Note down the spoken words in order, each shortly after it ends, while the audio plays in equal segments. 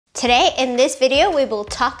Today in this video, we will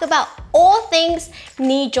talk about all things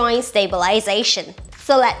knee joint stabilization.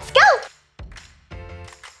 So let's go!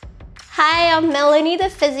 Hi, I'm Melanie the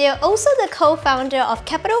physio, also the co-founder of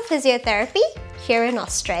Capital Physiotherapy here in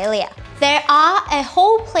Australia. There are a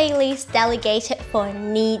whole playlist delegated for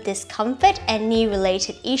knee discomfort and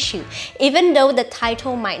knee-related issue. Even though the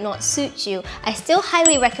title might not suit you, I still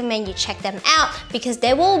highly recommend you check them out because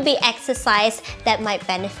there will be exercise that might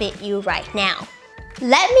benefit you right now.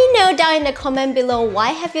 Let me know down in the comment below why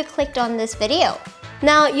have you clicked on this video.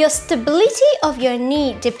 Now, your stability of your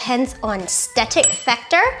knee depends on static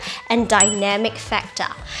factor and dynamic factor.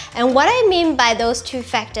 And what I mean by those two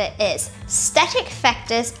factors is, static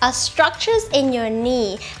factors are structures in your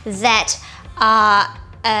knee that are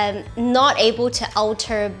not able to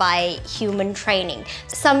alter by human training.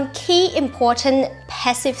 Some key important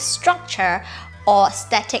passive structure or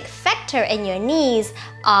static factor in your knees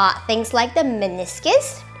are things like the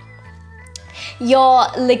meniscus, your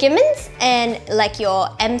ligaments, and like your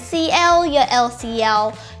MCL, your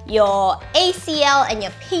LCL, your ACL and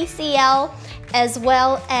your PCL, as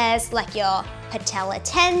well as like your patella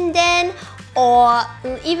tendon, or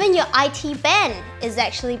even your IT band is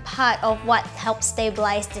actually part of what helps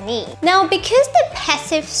stabilize the knee. Now, because the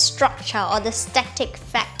passive structure or the static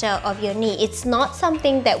factor of your knee, it's not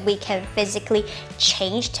something that we can physically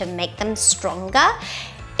change to make them stronger.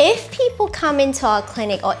 If people come into our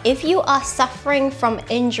clinic, or if you are suffering from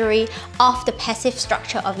injury of the passive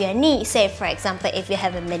structure of your knee, say for example if you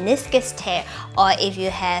have a meniscus tear, or if you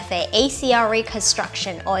have an ACL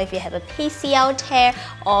reconstruction, or if you have a PCL tear,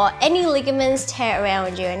 or any ligaments tear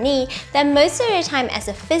around your knee, then most of the time as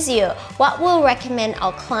a physio, what we'll recommend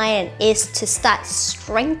our client is to start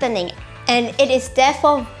strengthening. And it is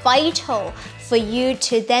therefore vital for you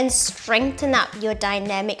to then strengthen up your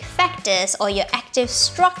dynamic factors or your active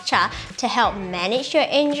structure to help manage your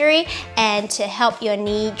injury and to help your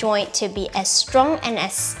knee joint to be as strong and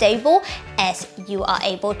as stable as you are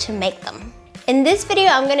able to make them. In this video,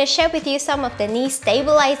 I'm going to share with you some of the knee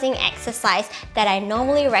stabilizing exercise that I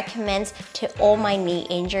normally recommend to all my knee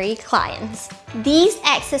injury clients. These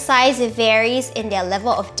exercises varies in their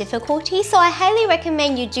level of difficulty, so I highly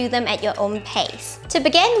recommend you do them at your own pace. To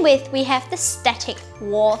begin with, we have the static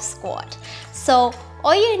wall squat. So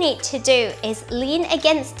all you need to do is lean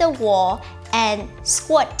against the wall and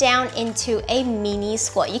squat down into a mini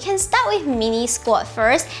squat. You can start with mini squat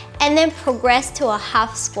first and then progress to a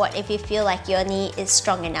half squat if you feel like your knee is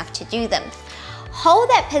strong enough to do them. Hold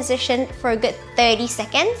that position for a good 30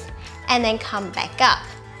 seconds and then come back up.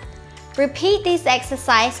 Repeat this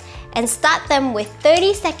exercise and start them with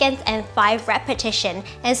 30 seconds and 5 repetitions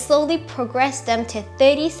and slowly progress them to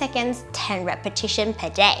 30 seconds, 10 repetitions per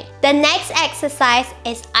day. The next exercise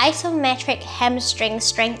is isometric hamstring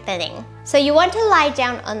strengthening. So you want to lie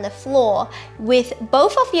down on the floor with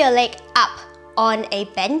both of your legs up on a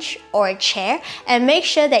bench or a chair and make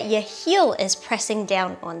sure that your heel is pressing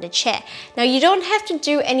down on the chair. Now you don't have to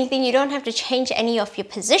do anything, you don't have to change any of your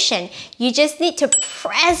position. You just need to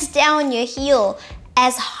press down your heel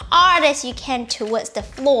as hard as you can towards the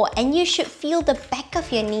floor, and you should feel the back of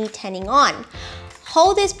your knee turning on.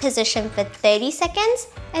 Hold this position for 30 seconds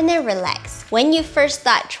and then relax. When you first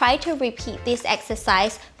start, try to repeat this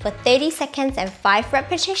exercise for 30 seconds and 5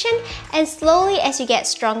 repetitions, and slowly as you get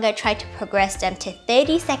stronger, try to progress them to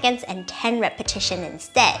 30 seconds and 10 repetitions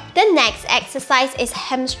instead. The next exercise is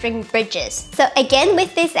hamstring bridges. So again,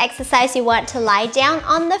 with this exercise, you want to lie down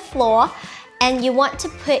on the floor and you want to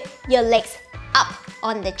put your legs up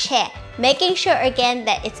on the chair, making sure again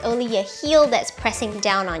that it's only your heel that's pressing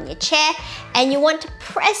down on your chair, and you want to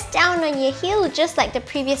press down on your heel just like the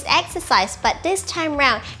previous exercise, but this time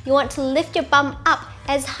round you want to lift your bum up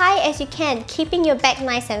as high as you can, keeping your back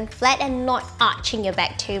nice and flat and not arching your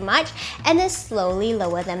back too much, and then slowly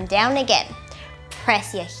lower them down again.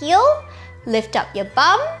 Press your heel, lift up your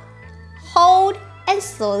bum, hold, and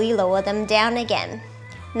slowly lower them down again.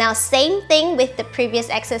 Now, same thing with the previous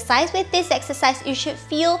exercise. With this exercise, you should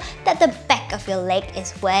feel that the back of your leg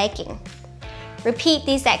is working. Repeat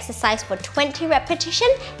this exercise for 20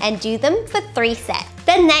 repetitions and do them for 3 sets.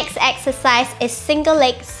 The next exercise is single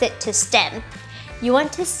leg sit to stand. You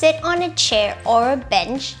want to sit on a chair or a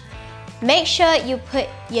bench. Make sure you put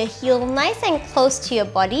your heel nice and close to your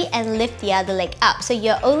body and lift the other leg up. So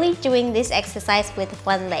you're only doing this exercise with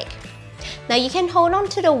one leg. Now you can hold on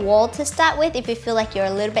to the wall to start with if you feel like you're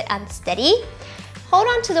a little bit unsteady. Hold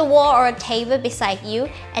on to the wall or a table beside you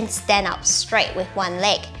and stand up straight with one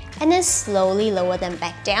leg, and then slowly lower them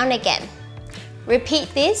back down again.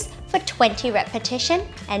 Repeat this for 20 repetitions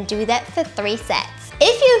and do that for 3 sets.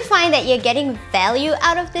 If you find that you're getting value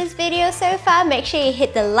out of this video so far, make sure you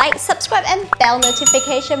hit the like, subscribe and bell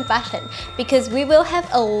notification button because we will have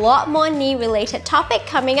a lot more knee related topic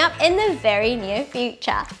coming up in the very near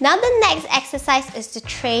future. Now the next exercise is to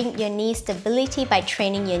train your knee stability by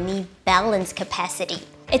training your knee balance capacity.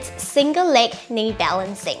 It's single leg knee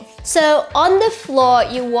balancing. So on the floor,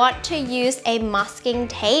 you want to use a masking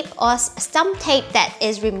tape or some tape that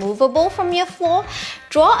is removable from your floor.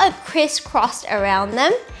 Draw a crisscross around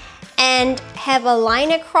them and have a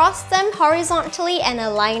line across them horizontally and a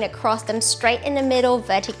line across them straight in the middle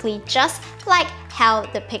vertically, just like how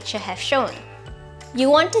the picture has shown. You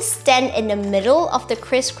want to stand in the middle of the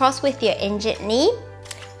crisscross with your injured knee.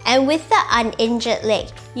 And with the uninjured leg,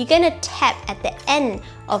 you're gonna tap at the end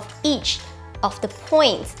of each of the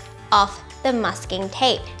points of the masking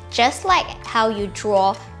tape, just like how you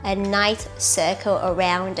draw a nice circle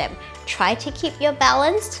around them. Try to keep your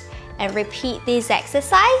balance and repeat this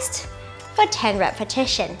exercise for 10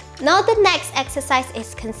 repetitions. Now the next exercise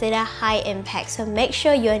is considered high impact, so make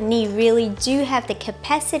sure your knee really do have the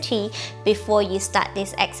capacity before you start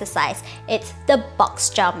this exercise. It's the box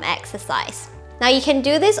jump exercise. Now you can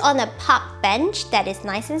do this on a park bench that is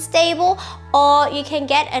nice and stable, or you can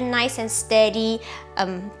get a nice and steady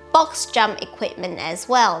box jump equipment as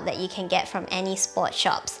well that you can get from any sport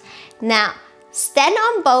shops. Now, stand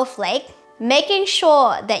on both legs, making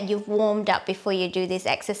sure that you've warmed up before you do this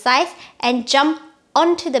exercise, and jump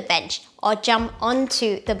onto the bench or jump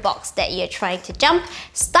onto the box that you're trying to jump.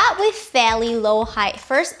 Start with fairly low height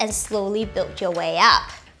first and slowly build your way up.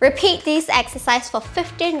 Repeat this exercise for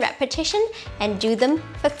 15 repetitions and do them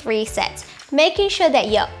for 3 sets, making sure that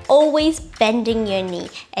you're always bending your knee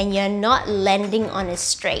and you're not landing on a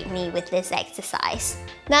straight knee with this exercise.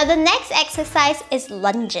 Now the next exercise is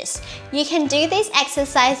lunges. You can do this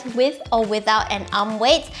exercise with or without an arm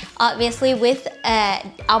weight. Obviously with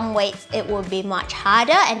arm weights it will be much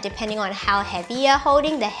harder, and depending on how heavy you're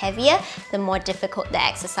holding, the heavier, the more difficult the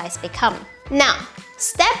exercise becomes. Now,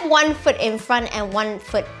 step 1 foot in front and 1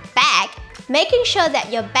 foot back, making sure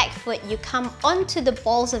that your back foot, you come onto the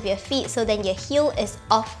balls of your feet so then your heel is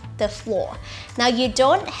off the floor. Now you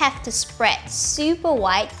don't have to spread super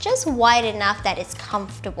wide, just wide enough that it's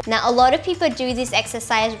comfortable. Now a lot of people do this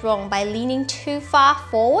exercise wrong by leaning too far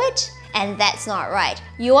forward, and that's not right.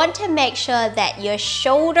 You want to make sure that your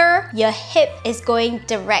shoulder, your hip is going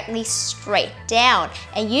directly straight down,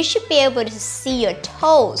 and you should be able to see your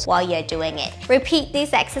toes while you're doing it. Repeat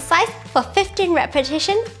this exercise for 15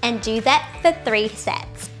 repetitions and do that for 3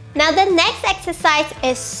 sets. Now the next exercise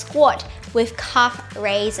is squat with calf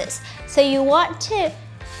raises. So you want to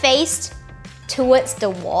face towards the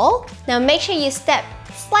wall. Now make sure you step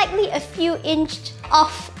slightly a few inches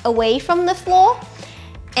off away from the floor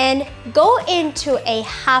and go into a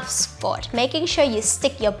half squat, making sure you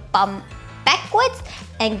stick your bum backwards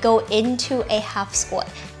and go into a half squat.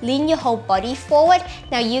 Lean your whole body forward.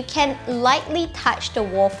 Now you can lightly touch the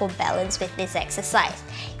wall for balance with this exercise.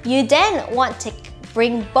 You then want to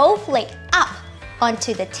bring both legs up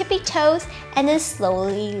onto the tippy toes and then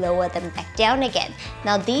slowly lower them back down again.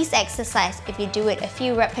 Now this exercise, if you do it a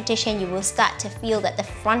few repetitions, you will start to feel that the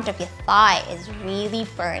front of your thigh is really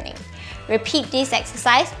burning. Repeat this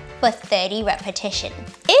exercise for 30 repetitions.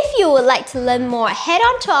 If you would like to learn more, head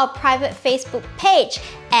on to our private Facebook page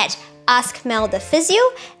at Ask Mel the Physio,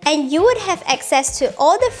 and you would have access to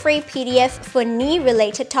all the free PDF for knee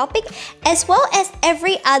related topic, as well as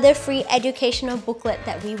every other free educational booklet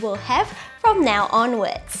that we will have from now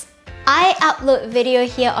onwards. I upload video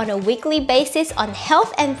here on a weekly basis on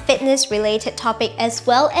health and fitness related topic as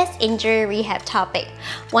well as injury rehab topic.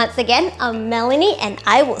 Once again, I'm Melanie and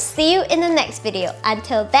I will see you in the next video.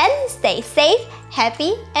 Until then, stay safe,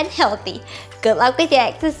 happy and healthy. Good luck with your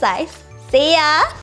exercise. See ya!